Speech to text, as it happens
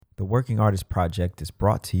The Working Artist Project is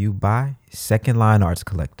brought to you by Second Line Arts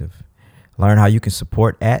Collective. Learn how you can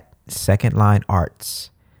support at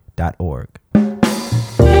secondlinearts.org.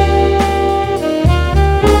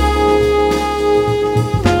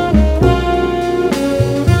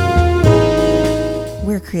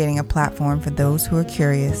 We're creating a platform for those who are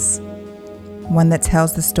curious, one that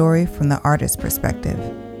tells the story from the artist's perspective.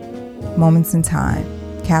 Moments in time,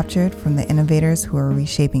 captured from the innovators who are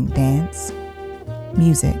reshaping dance,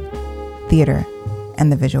 music, theater, and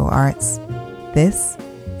the visual arts. This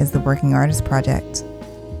is the Working Artist Project.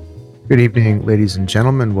 Good evening, ladies and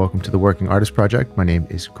gentlemen. Welcome to the Working Artist Project. My name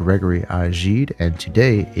is Gregory Agid, and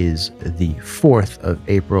today is the 4th of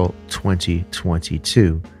April,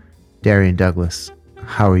 2022. Darrian Douglas,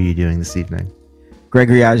 how are you doing this evening?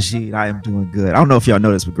 Gregory Agid, I am doing good. I don't know if y'all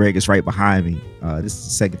noticed, but Greg is right behind me. This is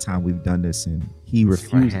the second time we've done this, and he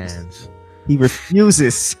refuses. He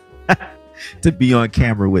refuses to be on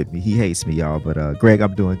camera with me. He hates me, y'all. But Greg,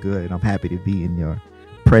 I'm doing good, and I'm happy to be in your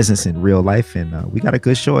presence in real life. And we got a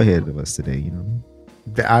good show ahead of us today. You know,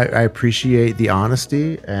 I appreciate the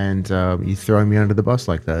honesty and you throwing me under the bus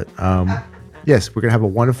like that. Yes, we're gonna have a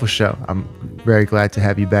wonderful show. I'm very glad to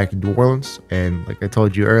have you back in New Orleans, and like I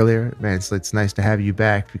told you earlier, man, it's nice to have you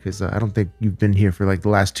back because I don't think you've been here for like the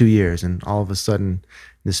last 2 years, and all of a sudden, in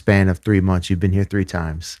the span of 3 months, you've been here 3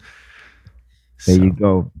 times. There you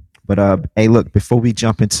go. But hey, look, before we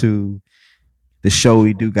jump into the show,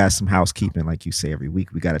 we do got some housekeeping, like you say every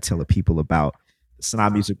week. We got to tell the people about the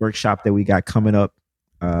Sanaa Music Workshop that we got coming up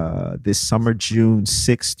this summer, June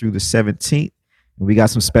 6th through the 17th. And we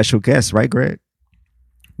got some special guests, right, Greg?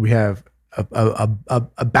 We have a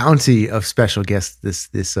bounty of special guests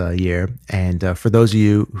this year. And for those of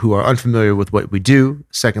you who are unfamiliar with what we do,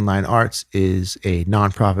 Second Line Arts is a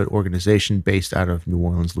nonprofit organization based out of New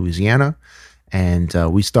Orleans, Louisiana. And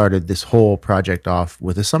we started this whole project off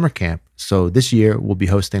with a summer camp. So this year we'll be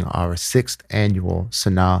hosting our 6th annual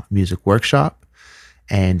Sanaa Music Workshop.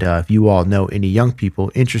 And if you all know any young people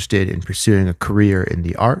interested in pursuing a career in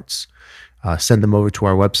the arts, send them over to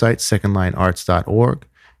our website, secondlinearts.org,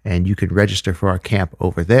 and you can register for our camp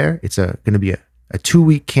over there. It's going to be a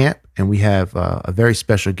 2-week camp, and we have a very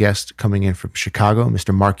special guest coming in from Chicago,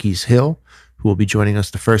 Mr. Marquise Hill, who will be joining us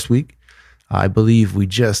the first week. I believe we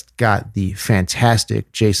just got the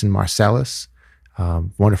fantastic Jason Marcellus,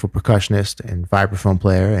 wonderful percussionist and vibraphone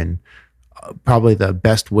player, and probably the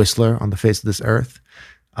best whistler on the face of this earth.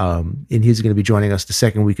 And he's going to be joining us the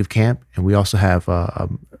second week of camp. And we also have a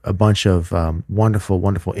bunch of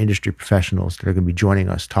wonderful industry professionals that are going to be joining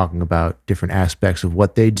us talking about different aspects of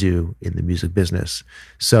what they do in the music business.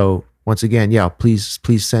 So once again, yeah, please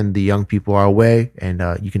send the young people our way, and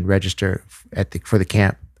you can register for the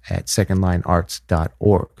camp at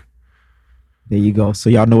secondlinearts.org. There you go. So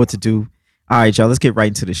y'all know what to do. All right, y'all, let's get right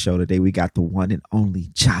into the show today. We got the one and only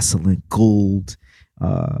Jocelyn Gould,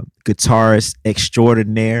 guitarist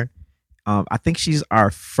extraordinaire. I think she's our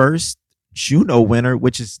first JUNO winner,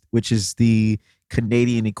 which is the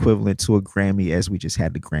Canadian equivalent to a Grammy, as we just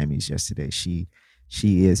had the Grammys yesterday. She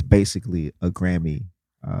is basically a Grammy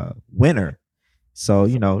winner. So,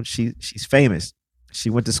 you know, she's famous. She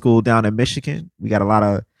went to school down in Michigan. We got a lot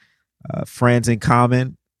of friends in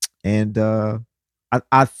common, and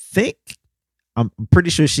I think I'm pretty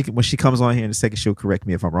sure when she comes on here in a second, she'll correct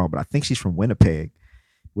me if I'm wrong, but I think she's from Winnipeg,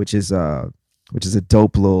 which is a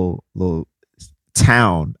dope little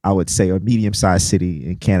town, I would say, or medium-sized city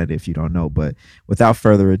in Canada, if you don't know. But without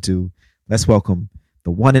further ado, let's welcome the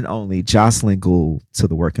one and only Jocelyn Gould to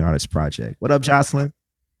the Working Artist Project. What up, Jocelyn?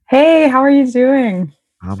 Hey, how are you doing?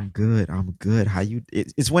 I'm good. How you?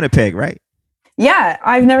 It's Winnipeg, right? Yeah,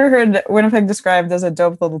 I've never heard Winnipeg described as a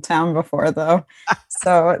dope little town before, though.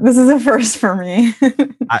 So this is a first for me.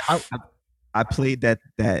 I played that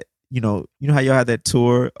you know how y'all had that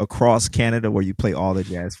tour across Canada where you play all the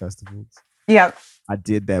jazz festivals. Yep. I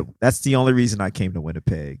did that. That's the only reason I came to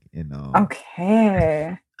Winnipeg. And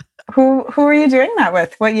okay. Who were you doing that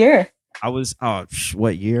with? What year? I was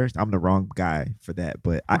what year? I'm the wrong guy for that,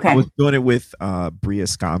 but okay. I was doing it with Bria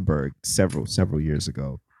Skonberg several years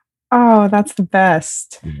ago. Oh, that's the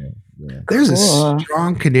best. Yeah. There's a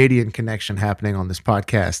strong Canadian connection happening on this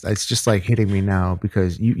podcast. It's just like hitting me now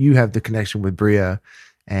because you have the connection with Bria,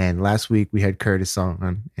 and last week we had Curtis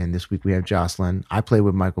on, and this week we have Jocelyn. I play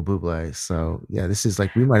with Michael Bublé, so yeah, this is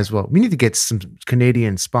like we need to get some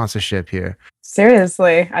Canadian sponsorship here.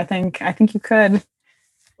 Seriously, I think you could.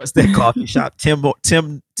 What's that coffee shop? Tim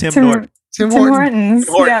Hortons.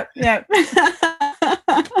 Yep.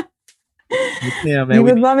 Yeah, man, you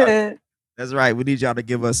would love it. That's right. We need y'all to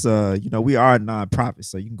give us we are a nonprofit,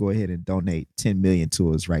 so you can go ahead and donate 10 million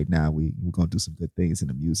to us right now. We're gonna do some good things in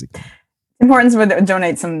the music. Important to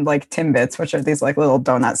donate some like Timbits, which are these like little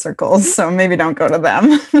donut circles. So maybe don't go to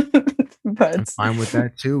them. But I'm fine with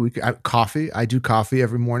that too. Coffee. I do coffee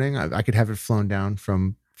every morning. I could have it flown down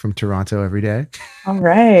from Toronto every day. All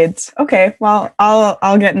right. Okay. Well,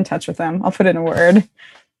 I'll get in touch with them. I'll put in a word.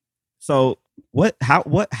 So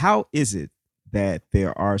how is it that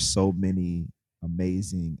there are so many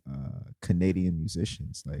amazing Canadian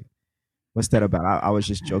musicians? Like, what's that about? I was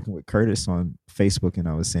just joking with Curtis on Facebook, and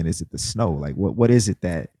I was saying, is it the snow? Like, what is it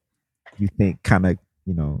that you think kind of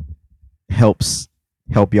help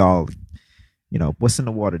y'all? What's in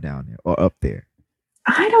the water down there or up there?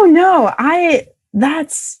 I don't know.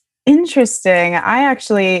 That's interesting. I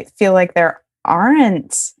actually feel like there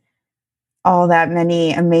aren't all that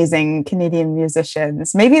many amazing Canadian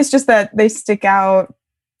musicians. Maybe it's just that they stick out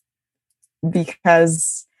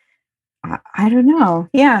because I don't know.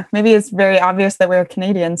 Yeah, maybe it's very obvious that we're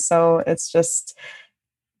Canadian, so it's just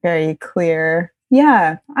very clear.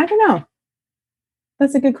 Yeah, I don't know.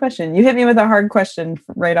 That's a good question. You hit me with a hard question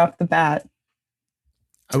right off the bat.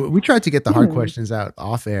 We tried to get the hard questions out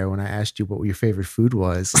off air when I asked you what your favorite food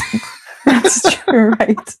was. That's true,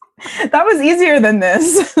 right? That was easier than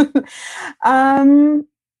this.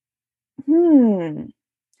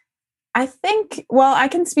 I think, well, I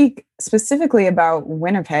can speak specifically about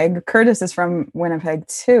Winnipeg. Curtis is from Winnipeg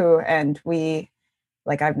too, and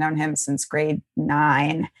I've known him since grade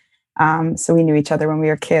 9. So we knew each other when we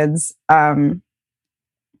were kids. I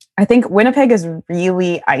think Winnipeg is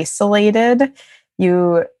really isolated.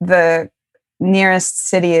 The nearest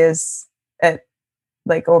city is at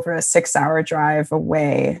like over a 6-hour drive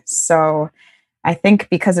away. So I think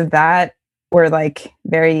because of that, we're like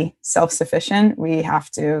very self-sufficient. We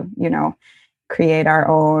have to, create our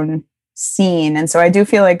own scene. And so I do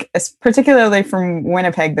feel like, particularly from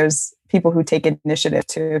Winnipeg, there's people who take initiative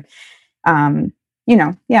to,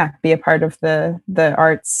 be a part of the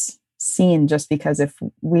arts scene, just because if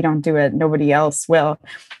we don't do it, nobody else will.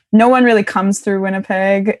 No one really comes through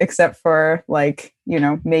Winnipeg except for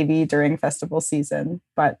maybe during festival season,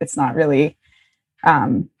 but it's not really,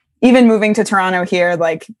 even moving to Toronto here,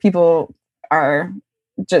 like people are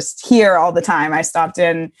just here all the time. I stopped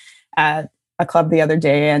in at a club the other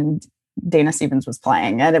day and Dana Stevens was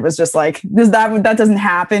playing, and it was just like, that doesn't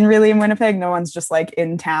happen really in Winnipeg. No one's just like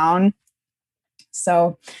in town.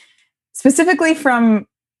 So specifically from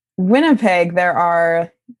Winnipeg, there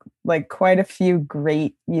are like quite a few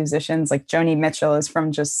great musicians. Like Joni Mitchell is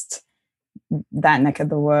from just that neck of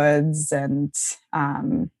the woods. And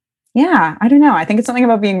I don't know. I think it's something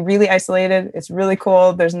about being really isolated. It's really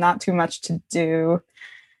cool. There's not too much to do.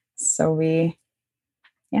 So And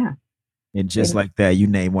just like that, you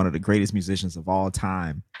name one of the greatest musicians of all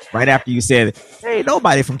time. Right after you said, hey,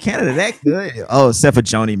 nobody from Canada that good. Oh, except for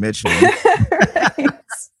Joni Mitchell.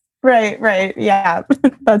 Right. Yeah,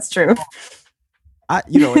 that's true.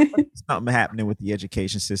 Something happening with the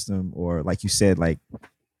education system, or like you said, like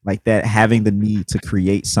that, having the need to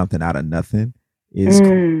create something out of nothing is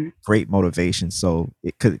great motivation. So,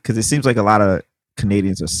 because it seems like a lot of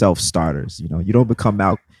Canadians are self-starters. You don't become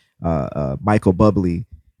out Michael Bublé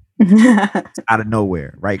out of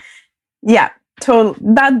nowhere, right? Yeah,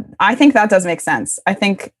 totally. I think that does make sense. I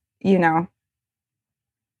think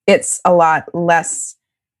it's a lot less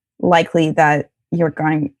likely that you're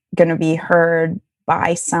going to be heard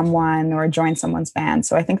by someone or join someone's band.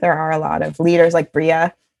 So I think there are a lot of leaders like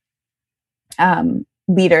Bria,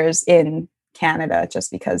 leaders in Canada,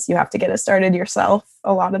 just because you have to get it started yourself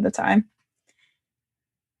a lot of the time.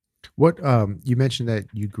 What you mentioned that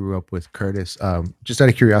you grew up with Curtis. Just out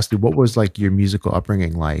of curiosity, what was like your musical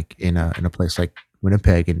upbringing like in a place like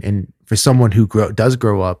Winnipeg? And for someone who does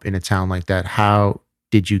grow up in a town like that, how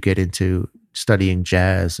did you get into studying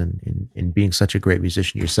jazz and being such a great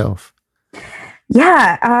musician yourself?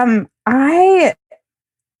 Yeah, my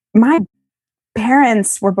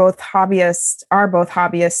parents are both hobbyist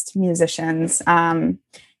musicians.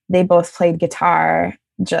 They both played guitar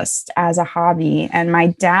just as a hobby. And my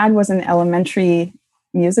dad was an elementary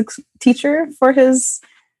music teacher for his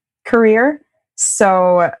career.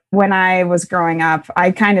 So when I was growing up,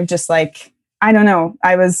 I kind of just like, I don't know,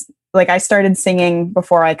 I started singing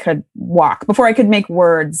before I could walk, before I could make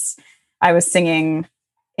words. I was singing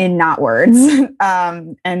in not words.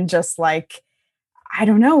 And just like, I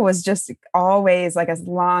don't know, was just always, like, as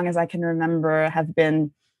long as I can remember, have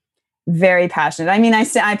been very passionate. I mean,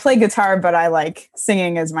 I play guitar, but I like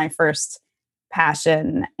singing as my first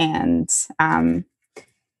passion. And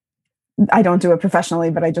I don't do it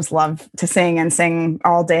professionally, but I just love to sing and sing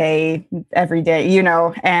all day, every day,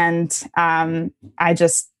 and I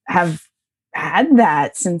just have had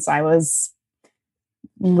that since I was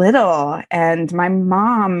little. And my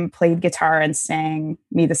mom played guitar and sang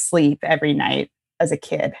me to sleep every night as a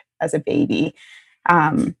kid, as a baby.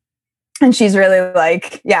 And she's really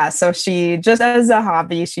like, so she just, as a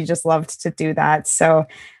hobby, she just loved to do that. So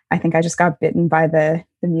I think I just got bitten by the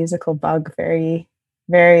musical bug very,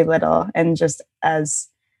 very little, and just as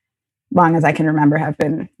long as I can remember, have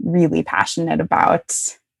been really passionate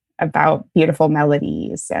about beautiful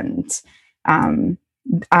melodies. And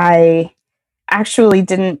I actually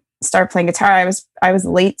didn't start playing guitar. I was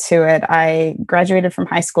late to it. I graduated from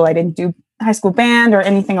high school. I didn't do high school band or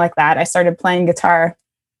anything like that. I started playing guitar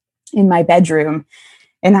in my bedroom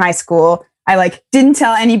in high school. I didn't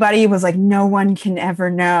tell anybody. It was no one can ever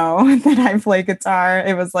know that I play guitar.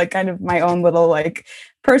 It was kind of my own little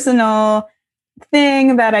personal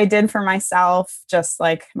thing that I did for myself, just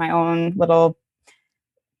my own little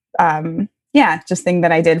just thing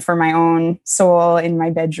that I did for my own soul in my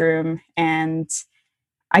bedroom. And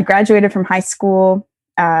I graduated from high school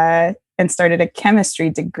and started a chemistry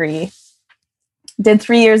degree. Did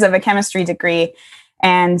 3 years of a chemistry degree,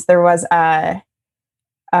 and there was a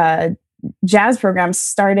jazz program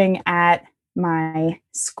starting at my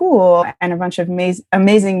school, and a bunch of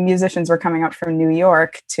amazing musicians were coming up from New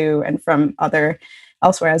York and from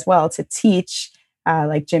elsewhere as well to teach,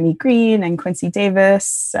 like Jimmy Green and Quincy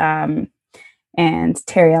Davis, and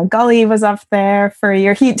Terry Gully was up there for a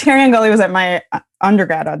year. Terry Gully was at my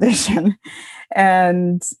undergrad audition,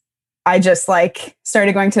 and I just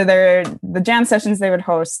started going to the jam sessions they would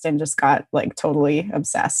host, and just got totally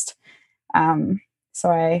obsessed. So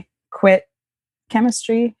I quit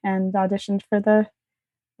chemistry and auditioned for the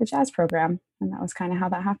jazz program, and that was kind of how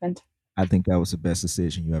that happened. I think that was the best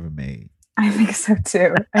decision you ever made. I think so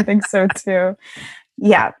too.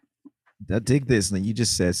 Yeah. I dig this. And you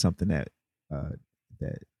just said something that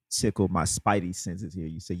tickled my spidey senses here.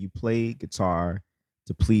 You say you play guitar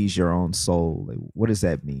to please your own soul. What does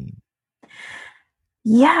that mean?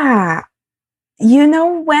 Yeah.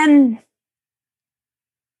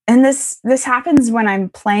 And this happens when I'm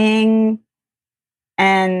playing,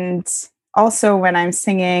 and also when I'm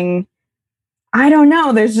singing. I don't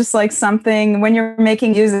know. There's just something when you're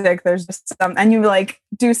making music, there's just and you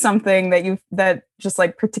do something that just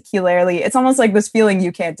particularly, it's almost like this feeling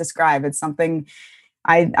you can't describe. It's something,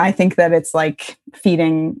 I think that it's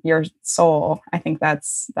feeding your soul. I think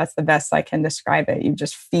that's the best I can describe it. You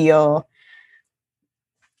just feel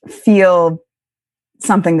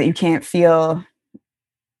something that you can't feel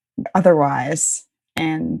otherwise.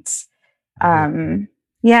 And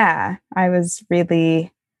I was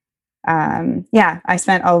really I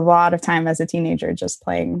spent a lot of time as a teenager just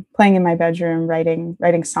playing in my bedroom,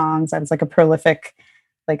 writing songs. I was a prolific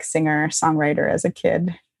singer songwriter as a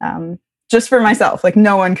kid, just for myself.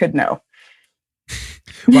 No one could know.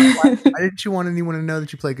 Why didn't you want anyone to know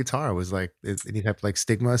that you play guitar? Was any type of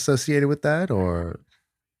stigma associated with that, or?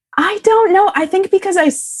 I don't know. I think because I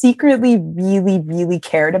secretly really, really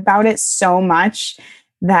cared about it so much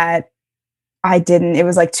that it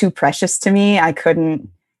was too precious to me. I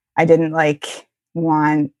didn't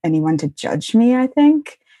want anyone to judge me. I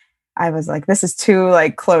think I was this is too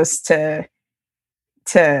close to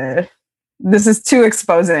this is too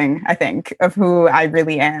exposing, I think, of who I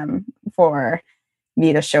really am for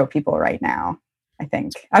me to show people right now. I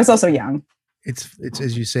think I was also young. It's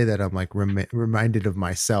as you say that, I'm reminded of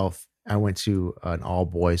myself. I went to an all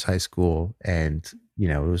boys high school, and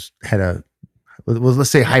it had let's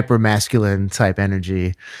say hyper masculine type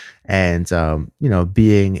energy, and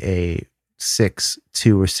being a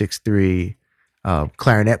 6'2" or 6'3"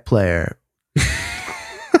 clarinet player,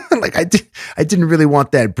 I didn't really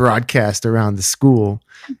want that broadcast around the school,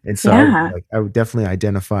 and so I would definitely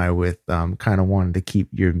identify with kind of wanting to keep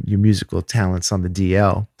your musical talents on the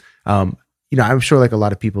DL. I'm sure a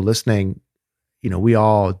lot of people listening, we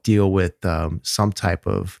all deal with some type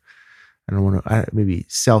of, I don't want to, maybe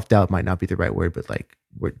self-doubt might not be the right word, but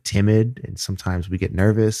we're timid, and sometimes we get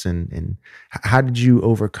nervous. And how did you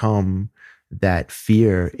overcome that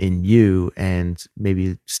fear in you and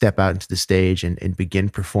maybe step out into the stage and begin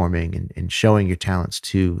performing and showing your talents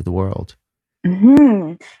to the world?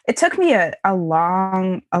 Mm-hmm. It took me a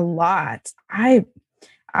lot.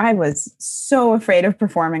 I was so afraid of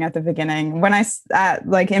performing at the beginning. When I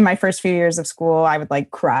in my first few years of school, I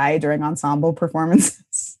would cry during ensemble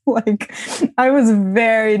performances. I was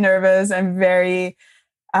very nervous and very,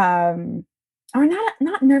 or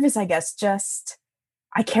not nervous, I guess. Just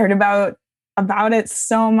I cared about about it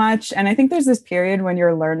so much. And I think there's this period when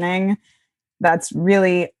you're learning that's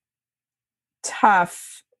really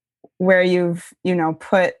tough, where you've,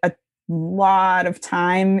 put a lot of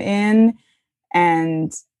time in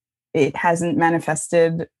and it hasn't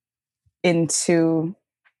manifested into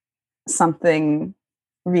something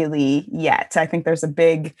really yet. I think there's a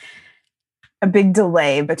big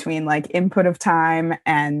delay between like input of time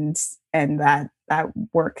and that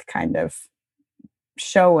work kind of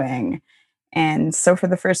showing. And so for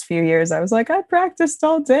the first few years, I was like, I practiced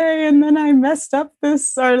all day and then I messed up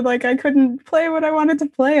this, or like I couldn't play what I wanted to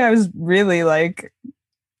play. I was really like,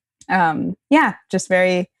 just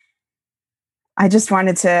very, I just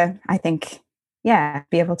wanted to, I think,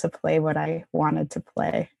 be able to play what I wanted to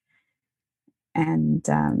play.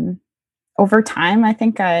 And over time, I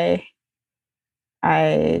think I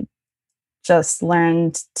just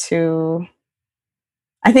learned to,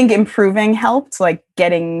 I think improving helped, like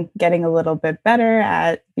getting a little bit better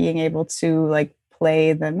at being able to like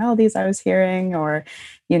play the melodies I was hearing, or,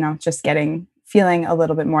 just feeling a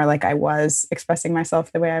little bit more like I was expressing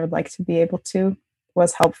myself the way I would like to be able to,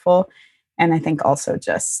 was helpful. And I think also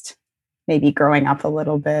just maybe growing up a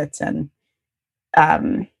little bit and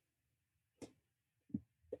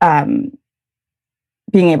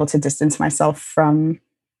being able to distance myself from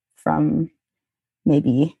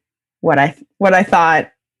maybe what I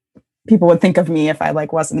thought people would think of me if I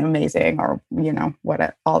like wasn't amazing, or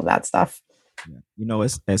all of that stuff. Yeah.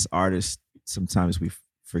 As artists, sometimes we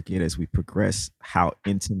forget as we progress how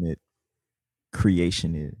intimate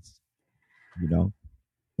creation is.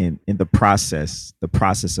 In the process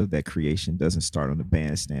of that creation doesn't start on the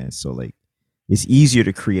bandstand. So like, it's easier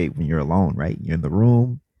to create when you're alone, right? You're in the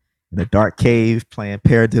room, in a dark cave, playing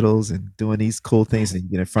paradiddles and doing these cool things, and you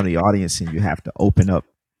get in front of the audience and you have to open up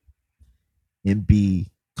and be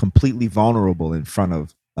completely vulnerable in front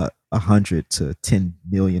of 100 to 10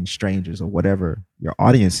 million strangers, or whatever your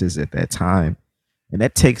audience is at that time. And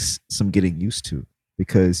that takes some getting used to,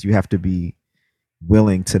 because you have to be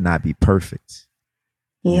willing to not be perfect.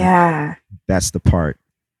 Yeah. That's the part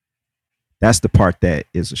that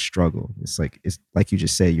is a struggle. It's like you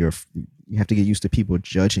just say, you have to get used to people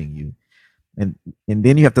judging you. And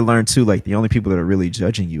then you have to learn too, like the only people that are really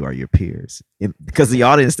judging you are your peers, because the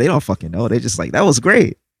audience, they don't fucking know. They just like, that was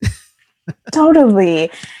great.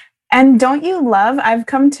 Totally. And don't you love, I've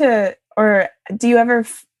come to, or have you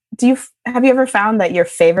ever found that your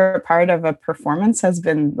favorite part of a performance has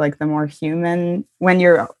been like the more human, when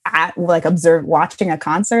you're at like watching a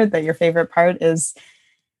concert, that your favorite part is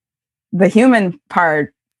the human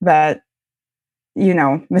part, that,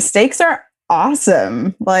 mistakes are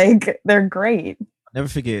awesome. Like they're great. I'll never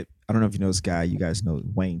forget. I don't know if you know this guy. You guys know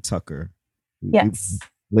Wayne Tucker. Yes.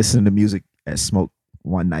 We listened to music at Smoke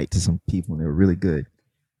one night to some people, and they were really good.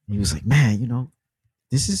 And he was like, man,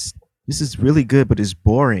 this is really good, but it's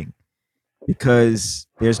boring because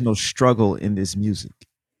there's no struggle in this music.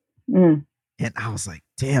 And I was like,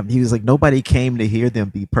 damn. He was like, nobody came to hear them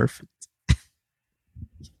be perfect.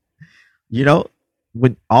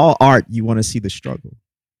 When all art, you want to see the struggle.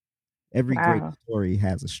 Every great story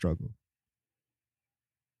has a struggle.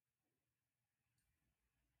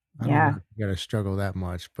 I don't know if you gotta struggle that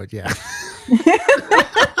much, but yeah.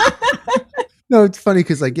 No, it's funny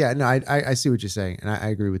because I see what you're saying, and I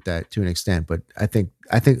agree with that to an extent. But I think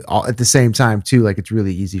all, at the same time too, like it's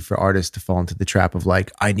really easy for artists to fall into the trap of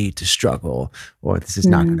like, I need to struggle, or this is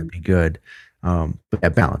not going to be good. But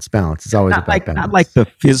that balance is always about balance. Not like the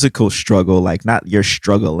physical struggle, like not you're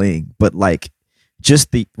struggling, but like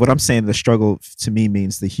just what I'm saying, the struggle to me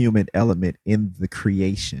means the human element in the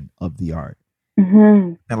creation of the art.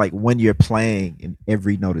 And like when you're playing and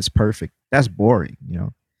every note is perfect, that's boring.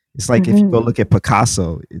 It's like if you go look at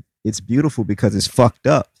Picasso, it's beautiful because it's fucked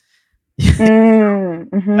up.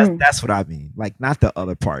 That's what I mean. Like not the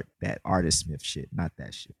other part, that artist Smith shit, not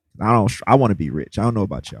that shit. I want to be rich. I don't know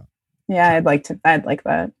about y'all. Yeah, I'd like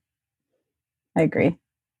that. I agree.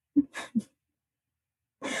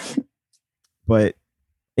 But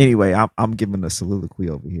anyway, I'm giving a soliloquy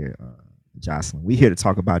over here, Jocelyn. We're here to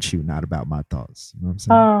talk about you, not about my thoughts. You know what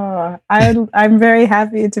I'm Oh, saying? I'm very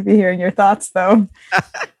happy to be hearing your thoughts, though.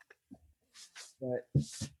 But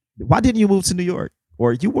why didn't you move to New York?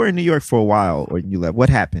 Or you were in New York for a while, or you left. What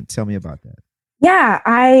happened? Tell me about that. Yeah,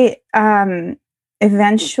 I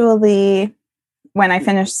eventually, when I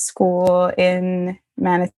finished school in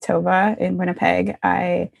Manitoba, in Winnipeg,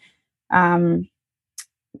 I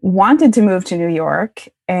wanted to move to New York.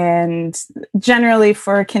 And generally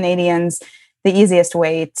for Canadians, the easiest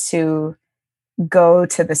way to go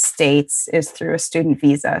to the States is through a student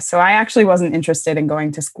visa. So I actually wasn't interested in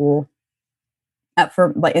going to school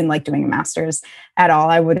for like doing a master's at all.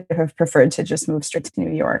 I would have preferred to just move straight to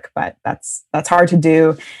New York, but that's hard to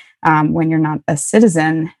do when you're not a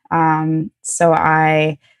citizen. So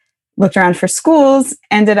I looked around for schools,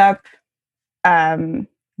 ended up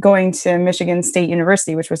going to Michigan State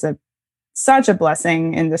University, which was such a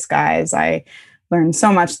blessing in disguise. I learned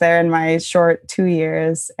so much there in my short 2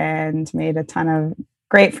 years and made a ton of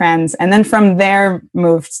great friends. And then from there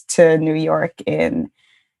moved to New York in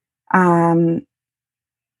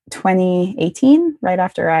 2018, right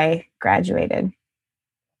after I graduated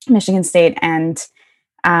Michigan State. And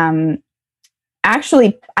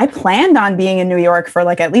actually, I planned on being in New York for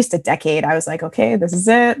like at least a decade. I was like, okay, this is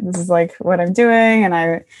it. This is like what I'm doing. And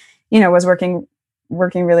I, was working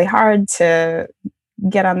really hard to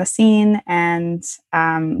get on the scene and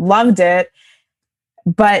loved it.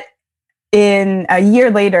 But in a year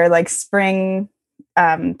later, like spring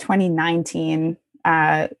 2019,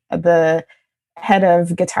 the head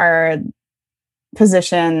of guitar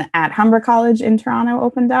position at Humber College in Toronto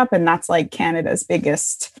opened up, and that's like Canada's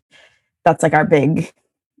biggest, that's like our big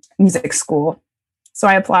music school. So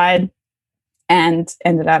I applied and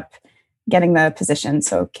ended up getting the position.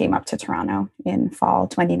 So came up to Toronto in fall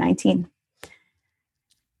 2019.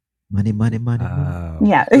 Money.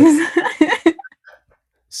 Yeah.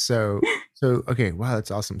 So okay, wow,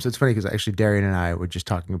 that's awesome. So it's funny because actually Darrian and I were just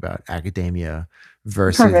talking about academia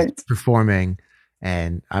versus performing,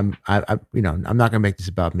 and I'm not going to make this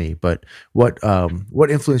about me, but what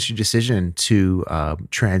influenced your decision to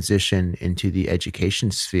transition into the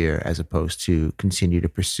education sphere as opposed to continue to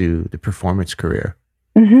pursue the performance career?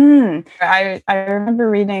 Mm-hmm. I remember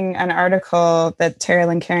reading an article that Terry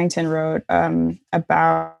Lynn Carrington wrote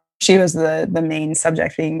about. She was the main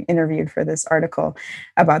subject being interviewed for this article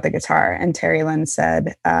about the guitar. And Terry Lynn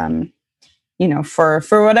said,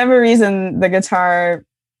 for whatever reason, the guitar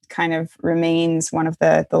kind of remains one of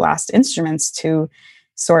the last instruments to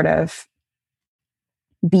sort of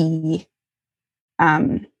be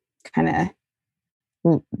kind of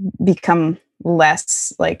become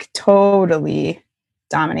less like totally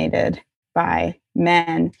dominated by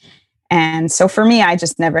men. And so for me, I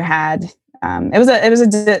just never had. It was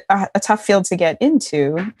a tough field to get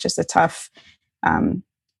into, just a tough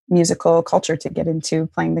musical culture to get into,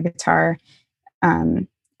 playing the guitar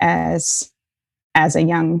as a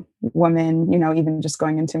young woman. Even just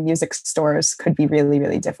going into music stores could be really,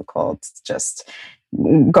 really difficult. Just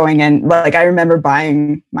going in, like I remember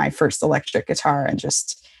buying my first electric guitar and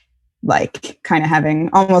just like kind of having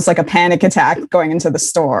almost like a panic attack going into the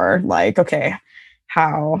store. Like, okay,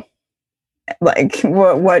 how? Like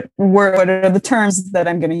what are the terms that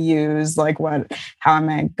I'm going to use? Like how am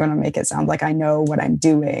I going to make it sound like I know what I'm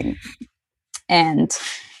doing? And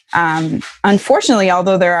unfortunately,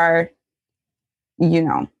 although there are,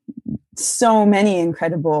 so many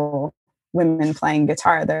incredible women playing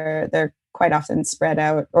guitar, they're quite often spread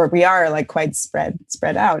out, or we are like quite spread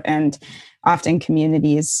out. And often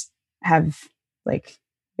communities have like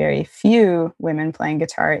very few women playing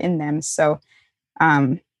guitar in them. So,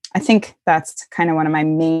 I think that's kind of one of my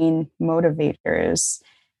main motivators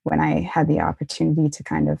when I had the opportunity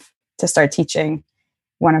to start teaching.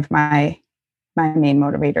 One of my main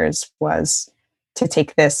motivators was to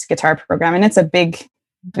take this guitar program. And it's a big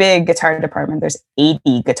guitar department. There's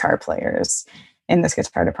 80 guitar players in this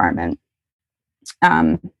guitar department.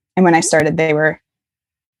 And when I started, they were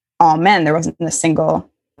all men. There wasn't a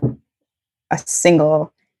single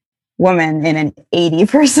woman in an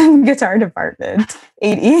 80-person guitar department.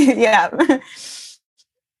 80,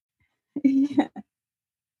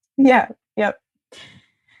 yeah. Yep.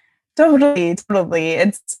 Totally.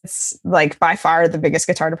 It's like by far the biggest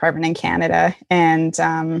guitar department in Canada. And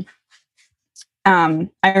I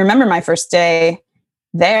remember my first day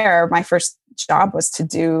there, my first job was to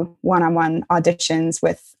do one-on-one auditions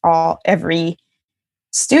with every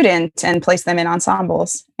student and place them in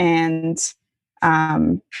ensembles. And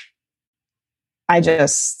I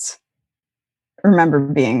just remember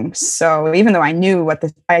being so, even though I knew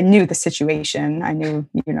the situation, I knew,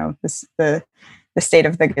 the state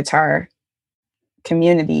of the guitar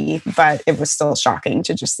community, but it was still shocking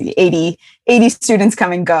to just see 80 students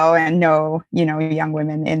come and go and no, young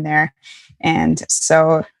women in there. And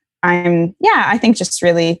so I think just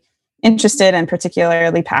really interested and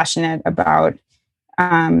particularly passionate about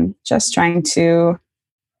just trying to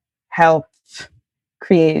help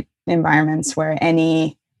create environments where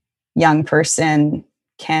any young person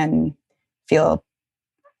can feel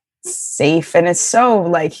safe. And it's so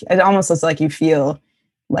like, it almost looks like you feel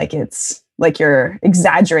like it's like you're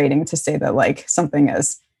exaggerating to say that like something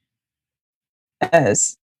as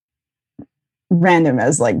random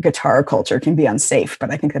as like guitar culture can be unsafe, but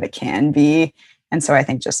I think that it can be. And so I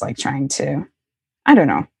think just like trying to, I don't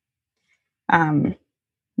know,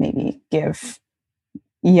 maybe give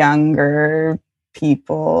younger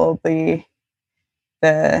people the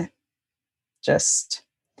just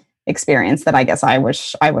experience that I guess I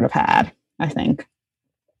wish I would have had, I think.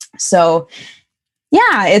 So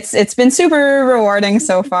yeah, it's been super rewarding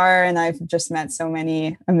so far, and I've just met so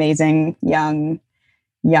many amazing young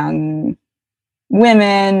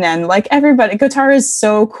women, and like everybody. Guitar is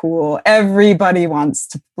so cool. Everybody wants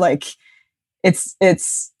to, like,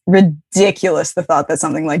 it's ridiculous the thought that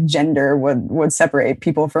something like gender would separate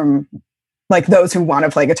people from like those who want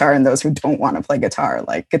to play guitar and those who don't want to play guitar.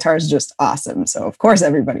 Like, guitar is just awesome. So of course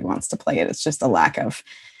everybody wants to play it. It's just a lack of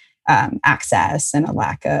access and a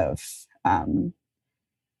lack of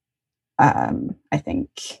I think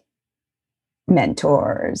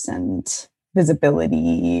mentors and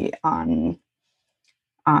visibility on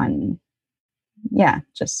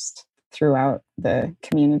just throughout the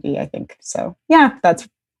community, I think. So yeah, that's,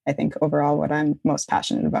 I think, overall what I'm most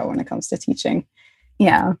passionate about when it comes to teaching.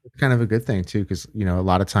 Yeah. It's kind of a good thing too, because, you know, a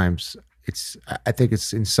lot of times I think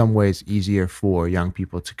it's in some ways easier for young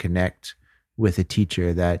people to connect with a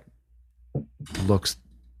teacher that looks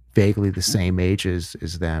vaguely the same age as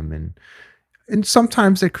them, and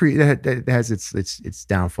sometimes that has its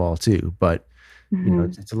downfall too. But you know,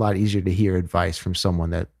 it's a lot easier to hear advice from someone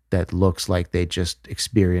that looks like they just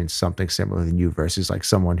experienced something similar than you, versus like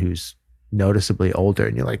someone who's noticeably older,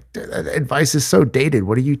 and you're like, that advice is so dated.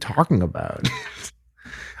 What are you talking about?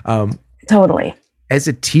 Totally. As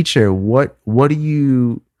a teacher, what do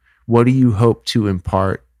you hope to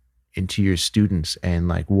impart into your students,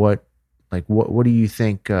 and what do you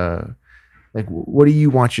think, what do you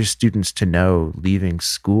want your students to know leaving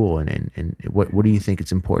school, and what do you think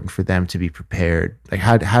it's important for them to be prepared? Like,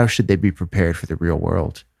 how should they be prepared for the real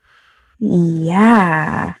world?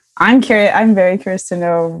 Yeah, I'm curious. I'm very curious to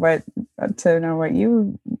know what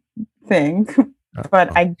you think.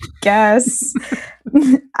 But I guess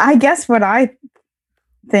what I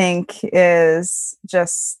think is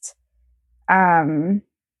just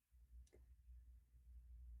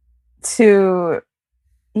to,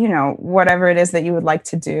 you know, whatever it is that you would like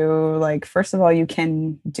to do, like, first of all, you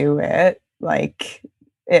can do it. Like,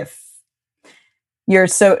 if you're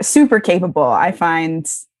so super capable, I find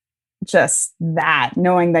just that,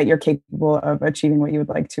 knowing that you're capable of achieving what you would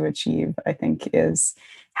like to achieve, I think is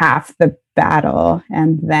half the battle.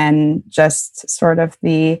 And then just sort of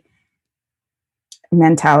the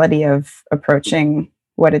mentality of approaching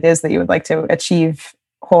what it is that you would like to achieve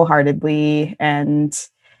wholeheartedly, and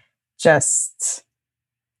just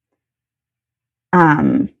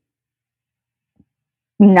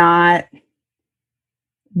not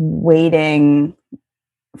waiting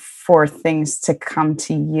for things to come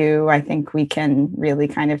to you. I think we can really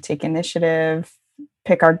kind of take initiative,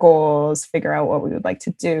 pick our goals, figure out what we would like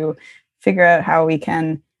to do, figure out how we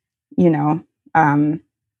can, you know,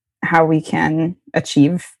 how we can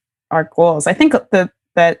achieve our goals. I think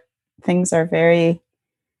that things are very,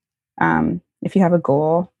 if you have a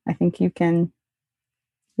goal, I think you can,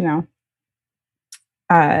 you know,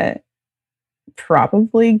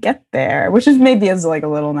 probably get there, which is maybe is like a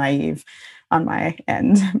little naive on my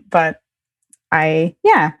end, but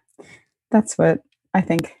that's what I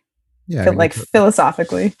think. Yeah, like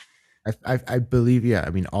philosophically. I believe, I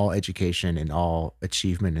mean, all education and all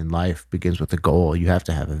achievement in life begins with a goal. You have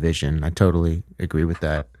to have a vision. I totally agree with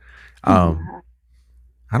that. I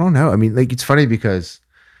don't know. I mean, like, it's funny because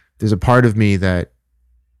there's a part of me that,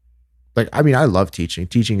 like, I mean, I love teaching.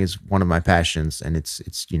 Teaching is one of my passions, and it's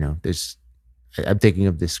you know, I'm thinking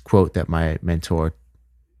of this quote that my mentor,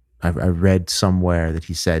 I read somewhere, that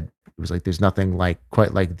he said, it was like, there's nothing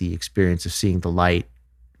quite like the experience of seeing the light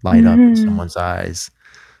up in someone's eyes.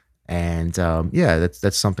 And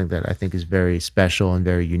that's something that I think is very special and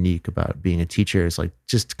very unique about being a teacher, is like,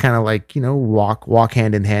 just kind of like, you know, walk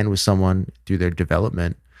hand in hand with someone through their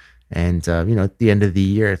development. And you know, at the end of the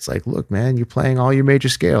year, it's like, look, man, you're playing all your major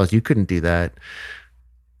scales. You couldn't do that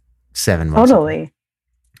 7 months Totally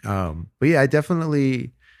ago. But yeah,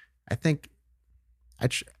 I think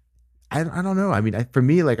I don't know. I mean, for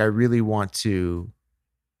me, like, I really want to,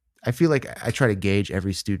 I feel like I try to gauge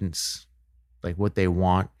every student's, like, what they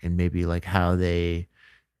want, and maybe like how they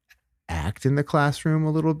act in the classroom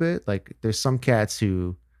a little bit. Like, there's some cats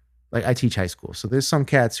who, like, I teach high school, so there's some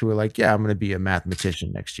cats who are like, yeah, I'm going to be a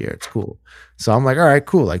mathematician next year. It's cool. So I'm like, all right,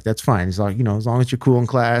 cool. Like, that's fine. It's like, you know, as long as you're cool in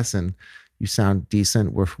class and you sound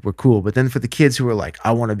decent, we're cool. But then for the kids who are like,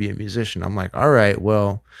 I want to be a musician, I'm like, all right,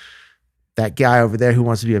 well, that guy over there who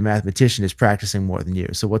wants to be a mathematician is practicing more than you.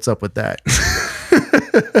 So what's up with that?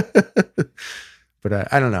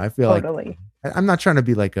 But I don't know. I feel Totally. like I'm not trying to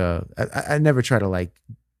be like I never try to like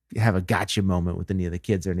have a gotcha moment with any of the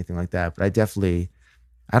kids or anything like that. But I definitely,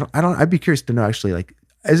 I'd be curious to know actually, like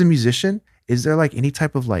as a musician, is there like any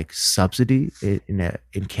type of like subsidy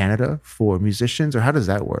in Canada for musicians, or how does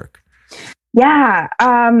that work? Yeah.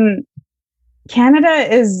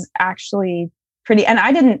 Canada is actually pretty, and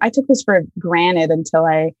I took this for granted until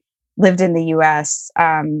I lived in the US.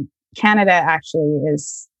 Canada actually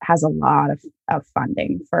has a lot of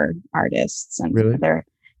funding for artists, and Really?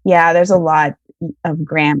 there's a lot of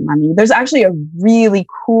grant money. There's actually a really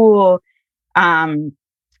cool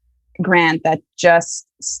grant that just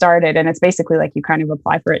started, and it's basically like you kind of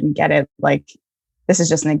apply for it and get it. Like, this is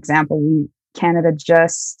just an example. Canada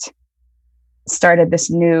just started this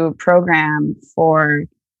new program for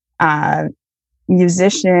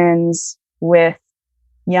musicians with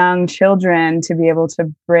young children to be able to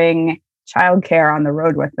bring childcare on the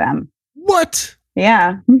road with them. What?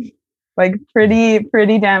 Yeah. Like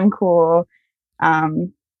pretty damn cool.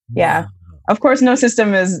 Yeah. Of course, no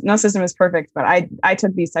system is perfect, but I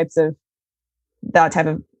took that type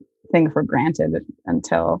of thing for granted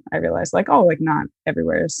until I realized like, oh, like not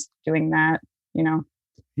everywhere is doing that, you know?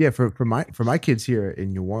 Yeah. For my kids here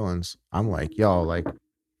in New Orleans, I'm like, y'all, like,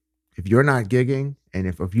 if you're not gigging and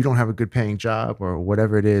if you don't have a good paying job or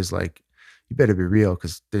whatever it is, like, you better be real,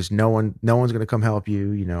 because there's no one's going to come help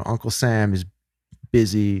you. You know, Uncle Sam is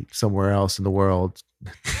busy somewhere else in the world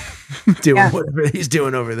doing whatever he's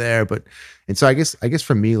doing over there. And so I guess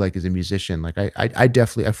for me, like as a musician, like I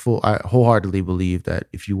definitely, I wholeheartedly believe that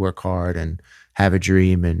if you work hard and have a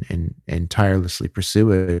dream and tirelessly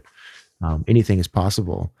pursue it, anything is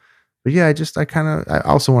possible. But yeah, I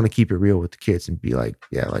also want to keep it real with the kids and be like,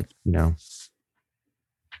 yeah, like, you know.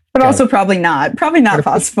 But also probably not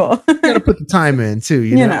possible. You gotta put the time in too,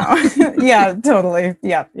 you know? Yeah, totally.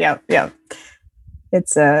 Yeah.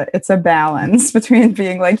 It's a balance between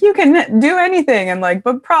being like, you can do anything and like,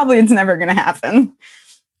 but probably it's never going to happen.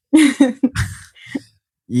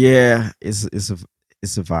 Yeah, it's a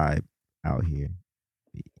vibe out here.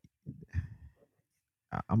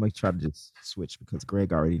 I'm gonna try to just switch because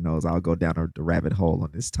Greg already knows I'll go down the rabbit hole on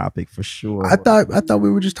this topic for sure. I thought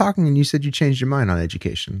we were just talking and you said you changed your mind on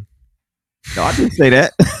education. No, I didn't say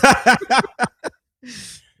that.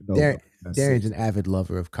 No, Darrian's an avid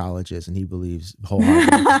lover of colleges, and he believes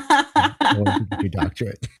wholeheartedly your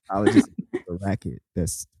doctorate. College is a racket.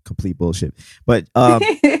 That's complete bullshit. But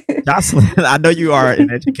Jocelyn, I know you are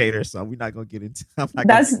an educator, so we're not gonna get into.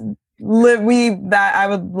 That I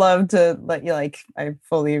would love to let you, like, I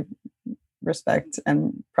fully respect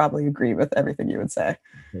and probably agree with everything you would say.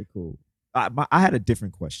 Okay, cool. I had a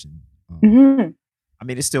different question. I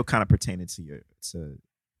mean, it's still kind of pertaining to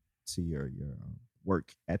your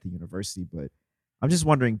work at the university, but I'm just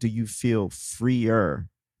wondering, do you feel freer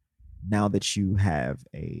now that you have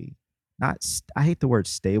I hate the word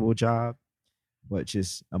stable job, but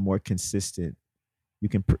just a more consistent, you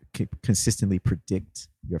can consistently predict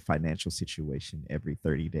your financial situation every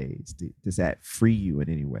 30 days. Does that free you in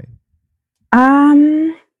any way?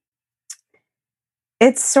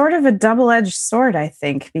 It's sort of a double-edged sword, I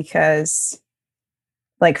think, because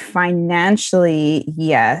like financially,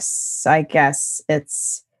 yes, I guess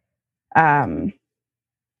it's, you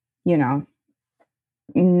know,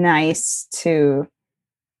 nice to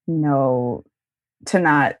know, to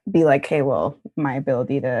not be like, hey, well, my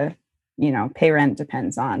ability to, you know, pay rent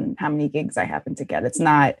depends on how many gigs I happen to get. It's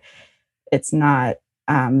not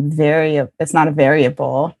a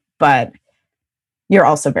variable, but you're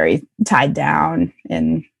also very tied down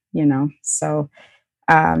in, you know, so,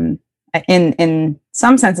 in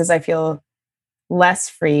some senses, I feel less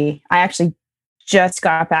free. I actually just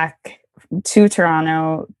got back to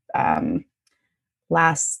Toronto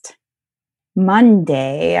last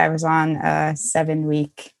Monday. I was on a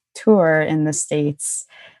 7-week tour in the States,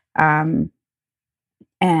 and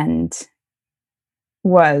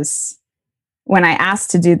when I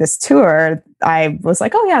asked to do this tour, I was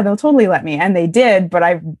like, oh yeah, they'll totally let me. And they did, but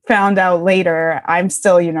I found out later I'm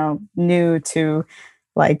still, you know, new to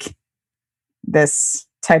like this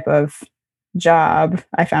type of job.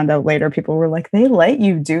 I found out later people were like, they let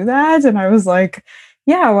you do that? And I was like,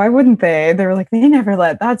 yeah, why wouldn't they? They were like, they never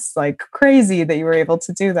let, that's like crazy that you were able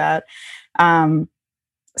to do that.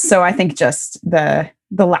 So I think just the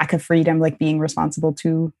lack of freedom, like being responsible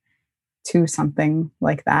to something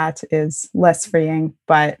like that is less freeing.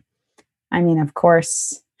 But I mean, of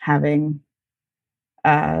course, having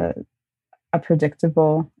a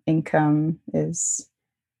predictable income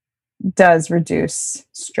does reduce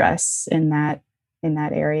stress in that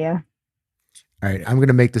area. All right, I'm going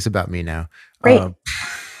to make this about me now. Great.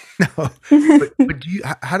 No, but do you?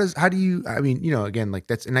 How do you? I mean, again, like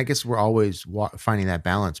that's, and I guess we're always finding that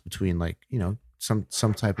balance between like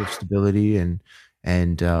some type of stability and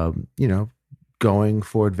going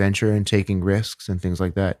for adventure and taking risks and things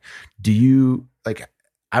like that. Do you like?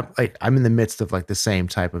 I'm in the midst of like the same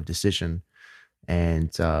type of decision,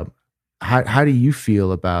 and how do you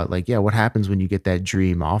feel about like what happens when you get that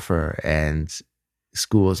dream offer and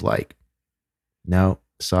school is like, no,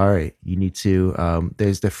 sorry, you need to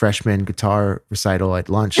there's the freshman guitar recital at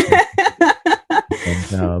lunch.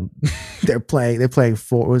 And they're playing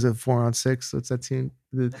 4-on-6. What's that tune?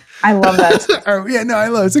 I love that. I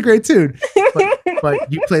love it. It's a great tune.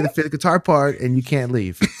 But you play the fifth guitar part and you can't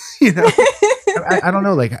leave. I don't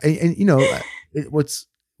know. Like, what's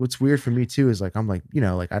weird for me too is like I'm like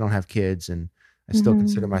like I don't have kids and I still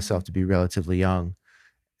consider myself to be relatively young.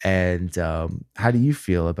 And how do you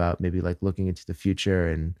feel about maybe like looking into the future?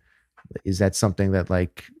 And is that something that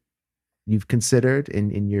like you've considered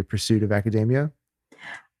in your pursuit of academia?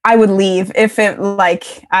 I would leave if it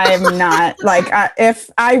like I'm not like if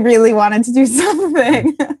I really wanted to do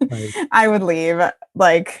something, Right. I would leave.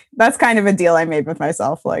 Like that's kind of a deal I made with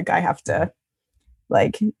myself. Like I have to,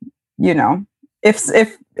 like if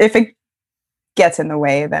it gets in the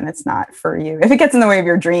way, then it's not for you. If it gets in the way of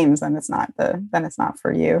your dreams, then it's not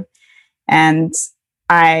for you. And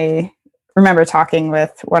I remember talking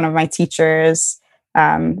with one of my teachers.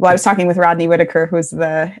 I was talking with Rodney Whitaker, who's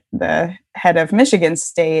the head of Michigan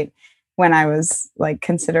State, when I was like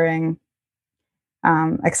considering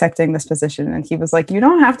accepting this position. And he was like, you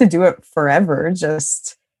don't have to do it forever.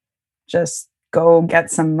 Just go get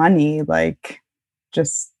some money. Like,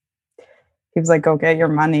 he was like, go get your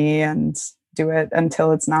money and do it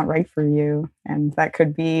until it's not right for you. And that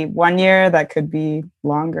could be 1 year, that could be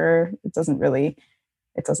longer. It doesn't really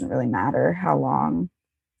matter how long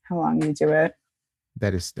you do it.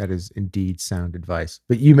 That is indeed sound advice.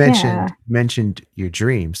 But you mentioned your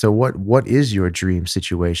dream. So what is your dream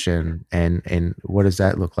situation and what does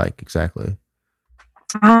that look like exactly?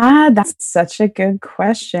 That's such a good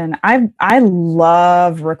question. I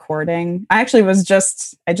love recording. I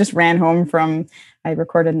just ran home I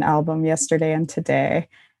recorded an album yesterday and today.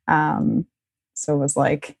 So it was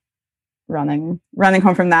like running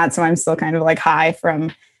home from that. So I'm still kind of like high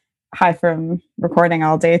from recording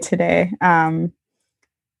all day today.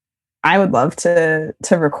 I would love to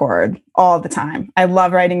record all the time. I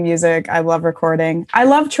love writing music. I love recording. I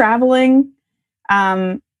love traveling,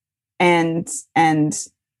 and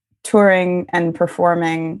touring and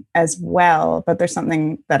performing as well. But there's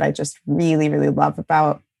something that I just really, really love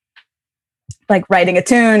about like writing a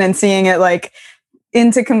tune and seeing it like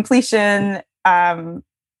into completion. So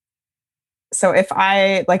if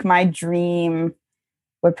my dream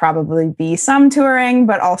would probably be some touring,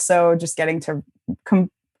 but also just getting to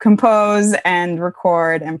compose and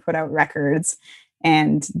record and put out records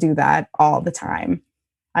and do that all the time.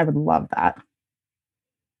 I would love that.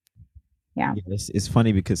 Yeah. It's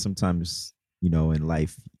funny because sometimes, in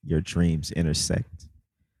life, your dreams intersect.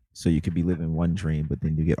 So you could be living one dream, but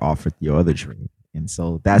then you get offered your other dream. And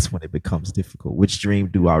so that's when it becomes difficult. Which dream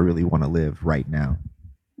do I really want to live right now?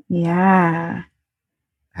 Yeah.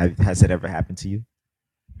 Has it ever happened to you?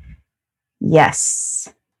 Yes,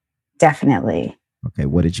 definitely. Okay,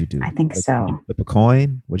 what did you do? I think so. Did you flip a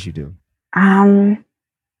coin? What did you do? I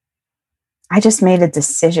just made a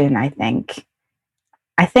decision, I think.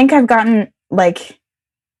 I think I've gotten like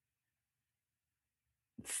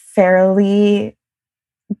fairly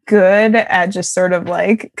good at just sort of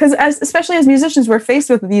like, because especially as musicians, we're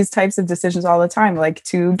faced with these types of decisions all the time, like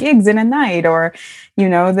 2 gigs in a night or,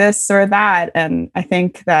 this or that. And I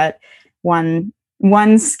think that one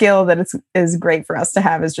skill that is great for us to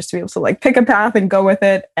have is just to be able to like pick a path and go with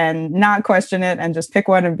it and not question it and just pick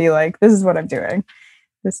one and be like, this is what I'm doing.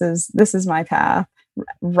 This is my path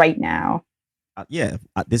right now.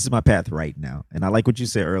 This is my path right now. And I like what you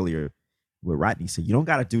said earlier with Rodney said, you don't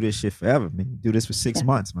got to do this shit forever, man. You do this for 6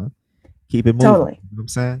 months, man. Keep it moving. Totally. You know what I'm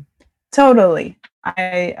saying? Totally.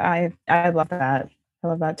 I love that. I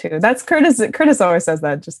love that too. That's Curtis. Curtis always says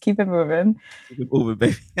that. Just keep it moving. Keep it moving,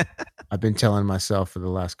 baby. I've been telling myself for the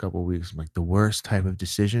last couple of weeks, I'm like, the worst type of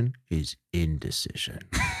decision is indecision.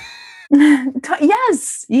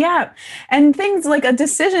 Yes. Yeah. And things like a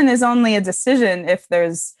decision is only a decision if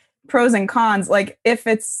there's pros and cons. Like if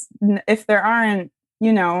there aren't,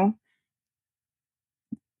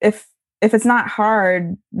 if it's not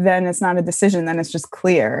hard, then it's not a decision, then it's just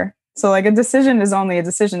clear. So like a decision is only a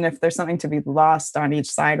decision if there's something to be lost on each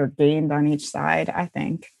side or gained on each side, I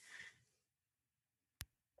think.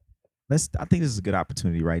 I think this is a good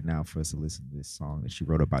opportunity right now for us to listen to this song that you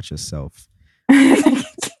wrote about yourself.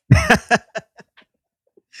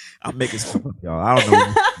 I'm making stuff up, y'all. I don't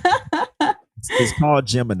know. It's called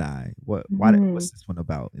Gemini. What's this one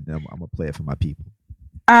about? And then I'm gonna play it for my people.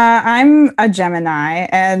 I'm a Gemini,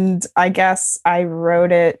 and I guess I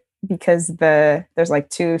wrote it because there's like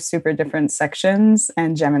two super different sections,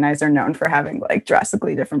 and Geminis are known for having like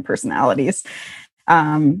drastically different personalities.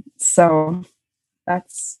 So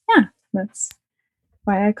that's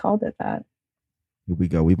why I called it that. Here we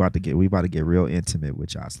go. We about to get real intimate with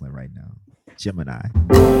Jocelyn right now. Gemini.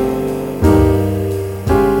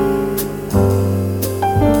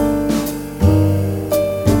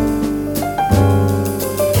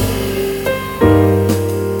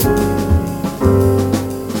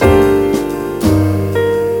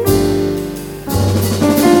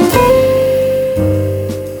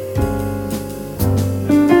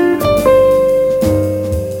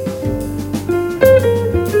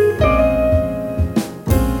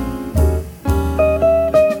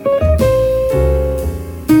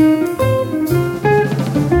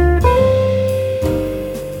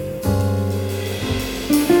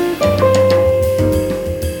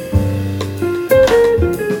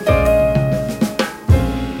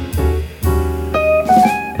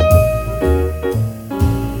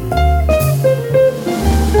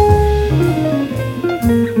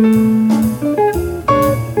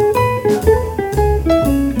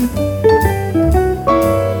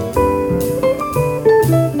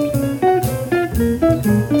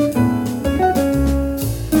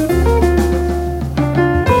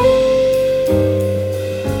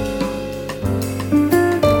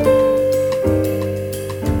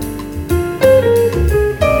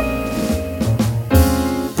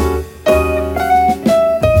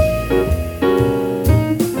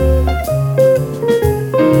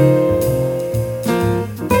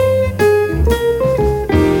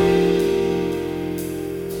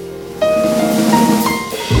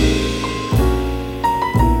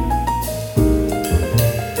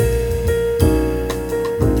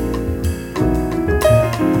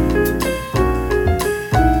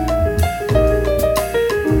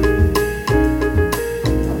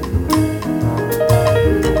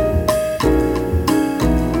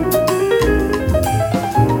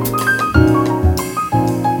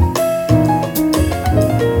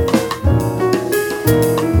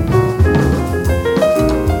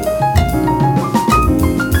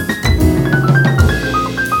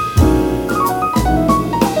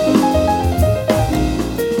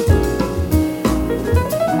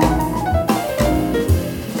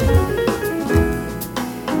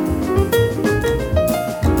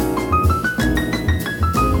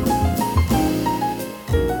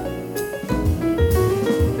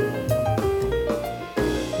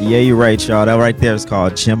 Yeah, you're right, y'all. That right there is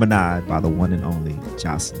called Gemini by the one and only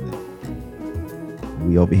Jocelyn.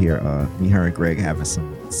 We over here, me, her, and Greg having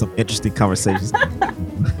some interesting conversations.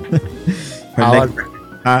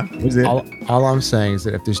 All I'm saying is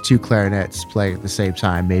that if there's two clarinets playing at the same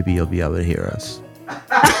time, maybe you'll be able to hear us.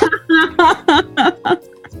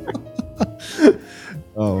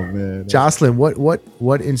 Oh man, Jocelyn,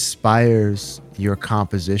 what inspires your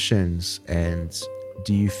compositions, and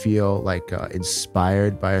do you feel like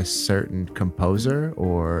inspired by a certain composer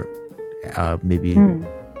or maybe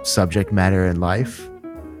subject matter in life?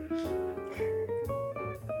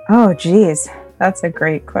 Oh, geez, that's a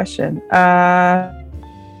great question. I've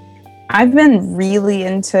been really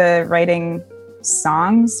into writing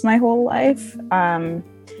songs my whole life, and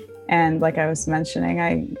like I was mentioning,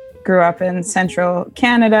 I grew up in central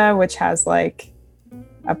Canada, which has like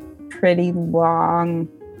a pretty long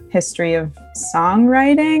history of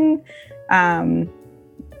songwriting. Joni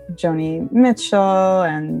Mitchell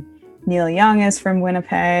and Neil Young is from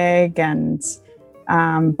Winnipeg, and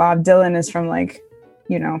Bob Dylan is from like,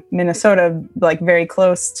 Minnesota, like very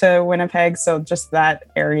close to Winnipeg. So just that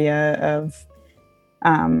area of,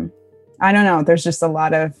 I don't know, there's just a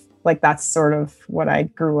lot of like, that's sort of what I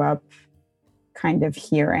grew up kind of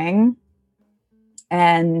hearing.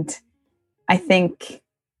 And I think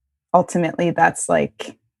ultimately that's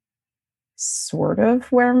like sort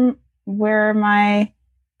of where my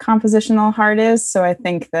compositional heart is. So I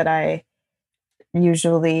think that I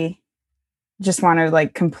usually just want to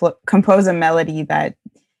like compose a melody that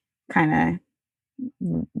kind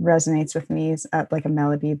of resonates with me, like a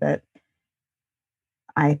melody that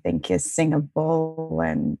I think is singable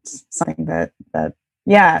and something that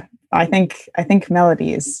yeah, I think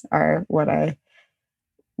melodies are what I've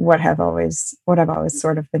always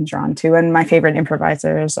sort of been drawn to. And my favorite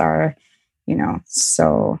improvisers are,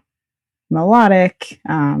 so melodic.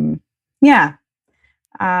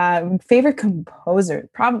 Favorite composer,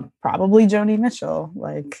 probably Joni Mitchell.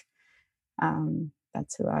 Like,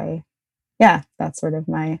 that's that's sort of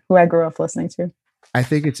who I grew up listening to. I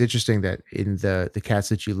think it's interesting that in the cats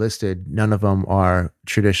that you listed, none of them are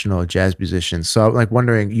traditional jazz musicians. So I'm like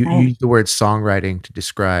wondering, you use the word songwriting to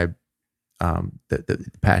describe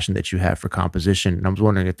the passion that you have for composition. And I was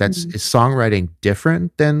wondering if is songwriting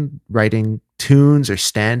different than writing tunes or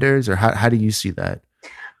standards, or how do you see that?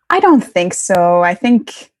 I don't think so. I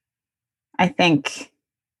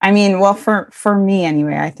mean, well, for me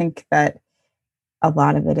anyway, I think that a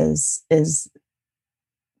lot of it is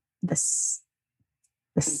the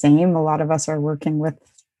same. A lot of us are working with,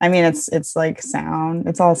 I mean, it's like sound,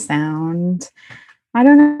 it's all sound. I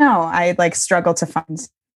don't know. I like struggle to find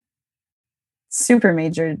super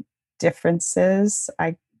major differences,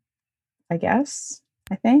 I guess,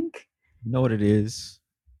 I think. You know what it is?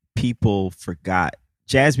 People forgot.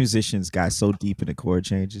 Jazz musicians got so deep in the chord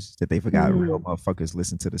changes that they forgot real motherfuckers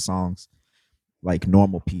listen to the songs like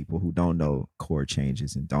normal people who don't know chord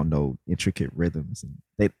changes and don't know intricate rhythms. And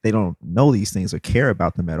they don't know these things or care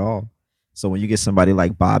about them at all. So when you get somebody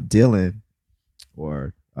like Bob Dylan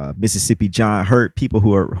or Mississippi John Hurt, people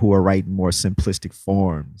who are writing more simplistic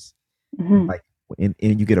forms, like and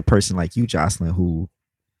you get a person like you, Jocelyn, who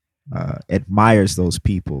admires those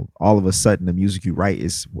people, all of a sudden the music you write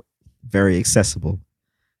is very accessible.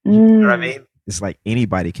 You know what I mean? It's like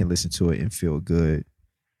anybody can listen to it and feel good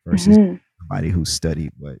versus somebody who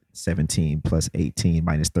studied 17 plus 18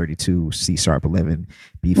 minus 32 C sharp 11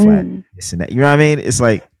 B flat this and that. You know what I mean? It's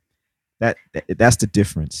like that's the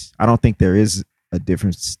difference. I don't think there is a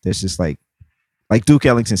difference. There's just like Duke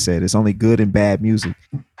Ellington said, it's only good and bad music,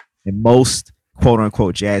 and most quote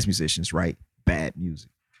unquote jazz musicians write bad music,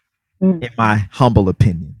 in my humble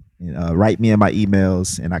opinion. And, write me in my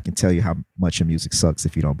emails and I can tell you how much your music sucks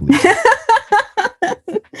if you don't believe it.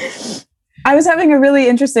 I was having a really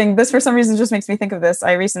interesting, this for some reason just makes me think of this.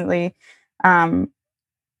 I recently had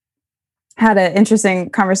an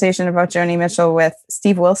interesting conversation about Joni Mitchell with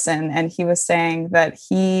Steve Wilson, and he was saying that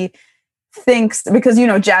he thinks, because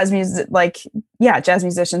jazz music, jazz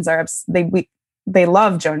musicians are they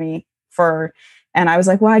love Joni and I was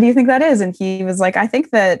like, why do you think that is? And he was like, I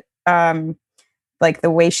think that like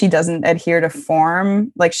the way she doesn't adhere to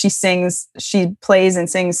form, like she plays and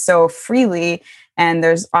sings so freely, and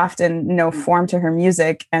there's often no form to her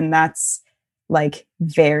music, and that's like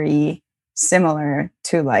very similar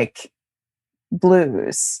to like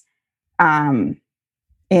blues. In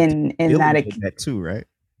that too, right?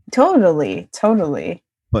 Totally.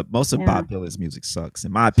 But most of Bob Dylan's music sucks,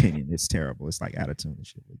 in my opinion. It's terrible. It's like out of tune and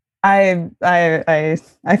shit. I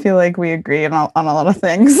feel like we agree on a lot of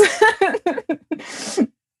things.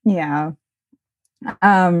 Yeah.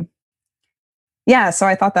 So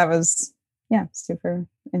I thought that was super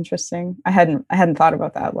interesting. I hadn't thought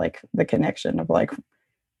about that, like the connection of like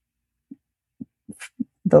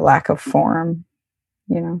the lack of form,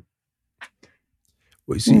 Well,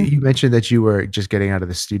 so you mentioned that you were just getting out of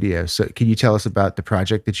the studio. So can you tell us about the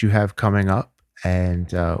project that you have coming up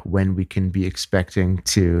and when we can be expecting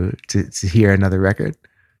to hear another record?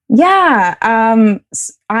 Yeah.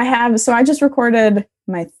 I just recorded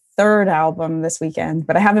my third album this weekend,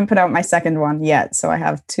 but I haven't put out my second one yet. So I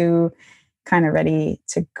have two kind of ready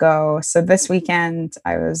to go. So this weekend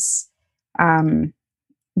I was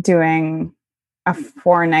doing a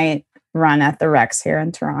 4-night run at the Rex here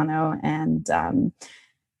in Toronto, and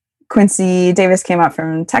Quincy Davis came up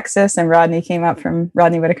from Texas, and Rodney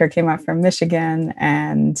Whitaker came up from Michigan,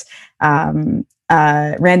 and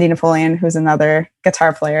Randy Napoleon, who's another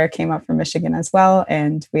guitar player, came up from Michigan as well.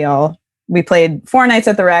 And we played 4 nights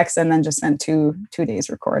at the Rex and then just spent two days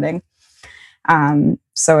recording.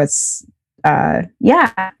 So it's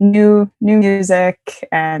new music,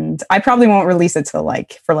 and I probably won't release it till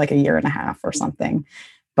for a year and a half or something,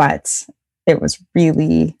 but it was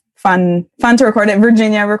really fun to record it.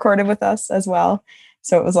 Virginia recorded with us as well.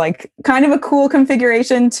 So it was like kind of a cool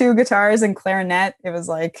configuration, 2 guitars and clarinet. It was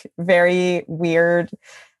like very weird,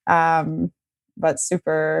 but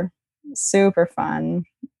super, super fun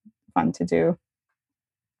to do.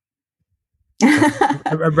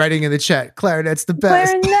 I'm writing in the chat, clarinet's the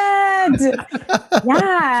best. Clarinet!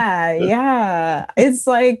 Yeah. It's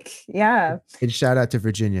like, yeah. And shout out to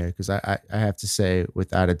Virginia, because I have to say,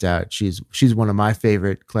 without a doubt, she's one of my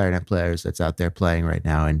favorite clarinet players that's out there playing right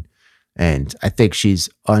now. And I think she's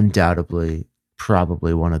undoubtedly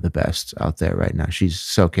probably one of the best out there right now. She's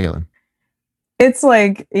so killing. It's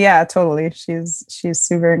like, yeah, totally. She's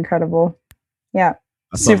super incredible. Yeah.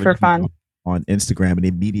 Super fun. On Instagram and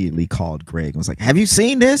immediately called Greg and was like, have you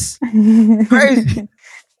seen this? Crazy.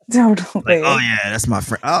 Totally. Like, oh yeah, that's my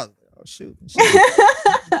friend. Oh shoot.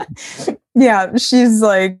 Yeah, she's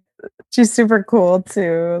like she's super cool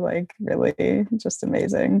too. Like really just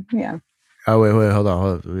amazing. Yeah. Oh, wait, hold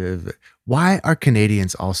on. Why are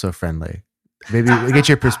Canadians also friendly? Maybe we get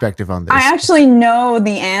your perspective on this. I actually know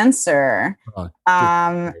the answer. Oh,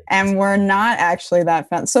 and we're not actually that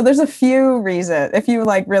friendly. So there's a few reasons if you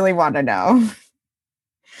like really want to know.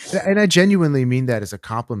 And I genuinely mean that as a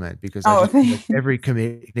compliment because every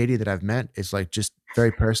Canadian that I've met is like just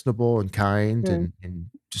very personable and kind and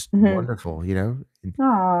just wonderful, you know?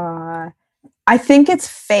 Aww. I think it's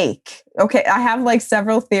fake. Okay, I have like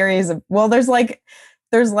several theories of, well, there's like,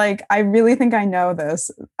 I really think I know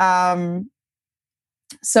this.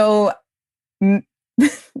 So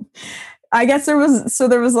I guess there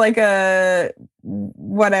was like a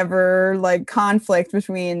whatever like conflict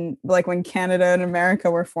between like when Canada and America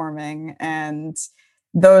were forming, and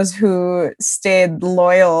those who stayed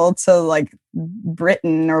loyal to like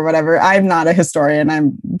Britain or whatever. I'm not a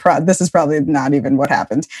historian. This is probably not even what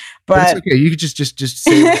happened, but it's okay. You could just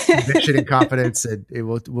say with conviction and confidence, and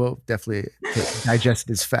we'll definitely digest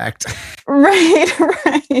this fact. Right.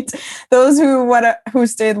 Those who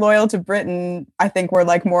stayed loyal to Britain, I think, were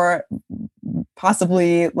like more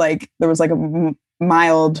possibly like there was like a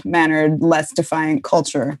mild-mannered, less defiant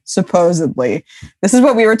culture, supposedly. This is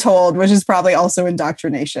what we were told, which is probably also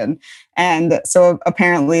indoctrination. And so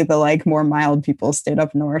apparently the like more mild people stayed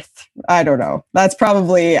up north. I don't know. There's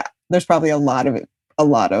probably a lot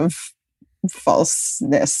of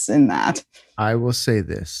falseness in that. I will say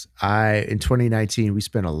this. In 2019, we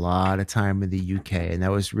spent a lot of time in the UK, and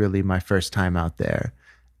that was really my first time out there.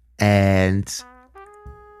 And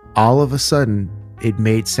all of a sudden, it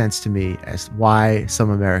made sense to me as why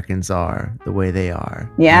some Americans are the way they are.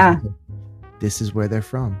 Yeah. This is where they're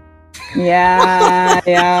from. Yeah.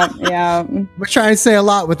 We're trying to say a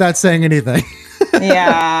lot without saying anything.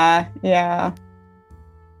 Yeah.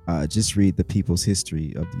 Just read the people's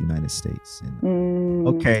history of the United States.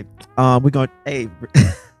 Okay. We're going, hey,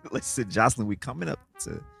 listen, Jocelyn, we're coming up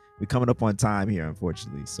on time here,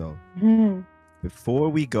 unfortunately. So before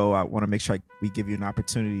we go, I want to make sure we give you an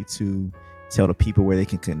opportunity to tell the people where they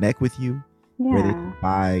can connect with you, where they can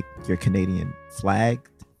buy your Canadian flag.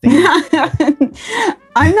 I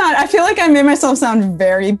feel like I made myself sound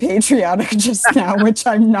very patriotic just now, which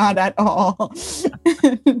I'm not at all.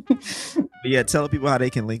 But yeah, tell the people how they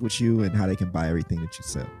can link with you and how they can buy everything that you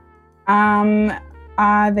sell.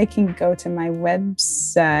 They can go to my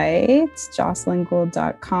website,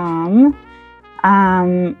 jocelyngould.com.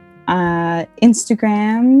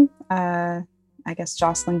 Instagram, I guess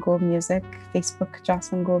Jocelyn Gould Music, Facebook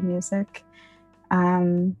Jocelyn Gould Music.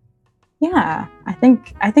 Yeah, I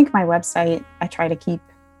think my website, I try to keep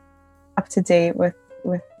up to date with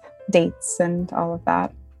dates and all of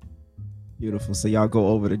that. Beautiful. So y'all go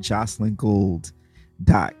over to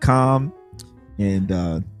jocelyngould.com and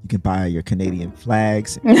you can buy your Canadian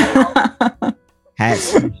flags,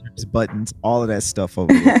 hats, t-shirts, buttons, all of that stuff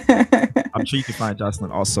over there. I'm sure you can find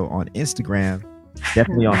Jocelyn also on Instagram,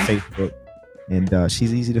 definitely on Facebook, and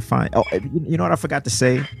she's easy to find. Oh, you know what I forgot to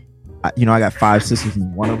say? I got 5 sisters,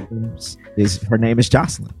 and one of them her name is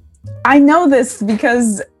Jocelyn. I know this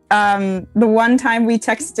because the one time we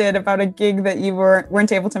texted about a gig that you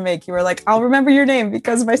weren't able to make, you were like, "I'll remember your name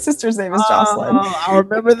because my sister's name is Jocelyn." I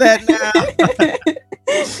remember that now.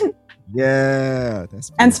 Yeah,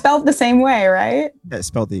 and spelled the same way, right? Yeah,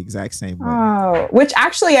 spelled the exact same way. Oh, which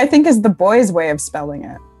actually I think is the boys' way of spelling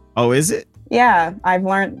it. Oh, is it? Yeah, I've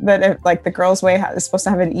learned that the girls' way is supposed to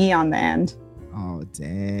have an E on the end. Oh,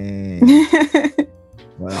 dang.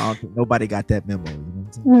 Well, I don't think nobody got that memo. You know what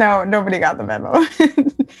I'm saying? No, nobody got the memo.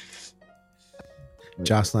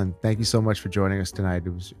 Jocelyn, thank you so much for joining us tonight. It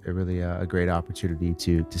was really a great opportunity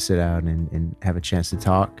to sit down and have a chance to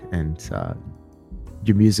talk. And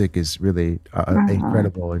your music is really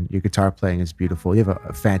incredible, and your guitar playing is beautiful. You have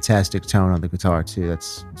a fantastic tone on the guitar too.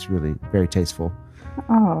 It's really very tasteful.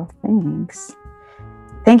 Oh, thanks.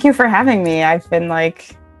 Thank you for having me. I've been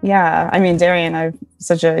Darrian, I'm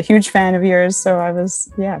such a huge fan of yours, so I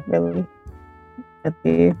was, really,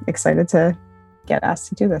 really excited to get asked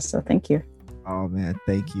to do this, so thank you. Oh, man,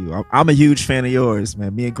 thank you. I'm a huge fan of yours,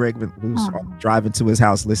 man. Me and Greg was driving to his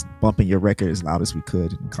house, bumping your record as loud as we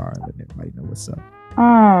could in the car, and letting everybody know what's up.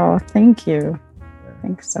 Oh, thank you.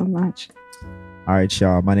 Thanks so much. All right,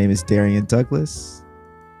 y'all. My name is Darrian Douglas.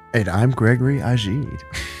 And I'm Gregory Agid.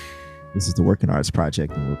 This is the Working Arts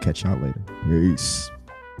Project, and we'll catch y'all later. Peace.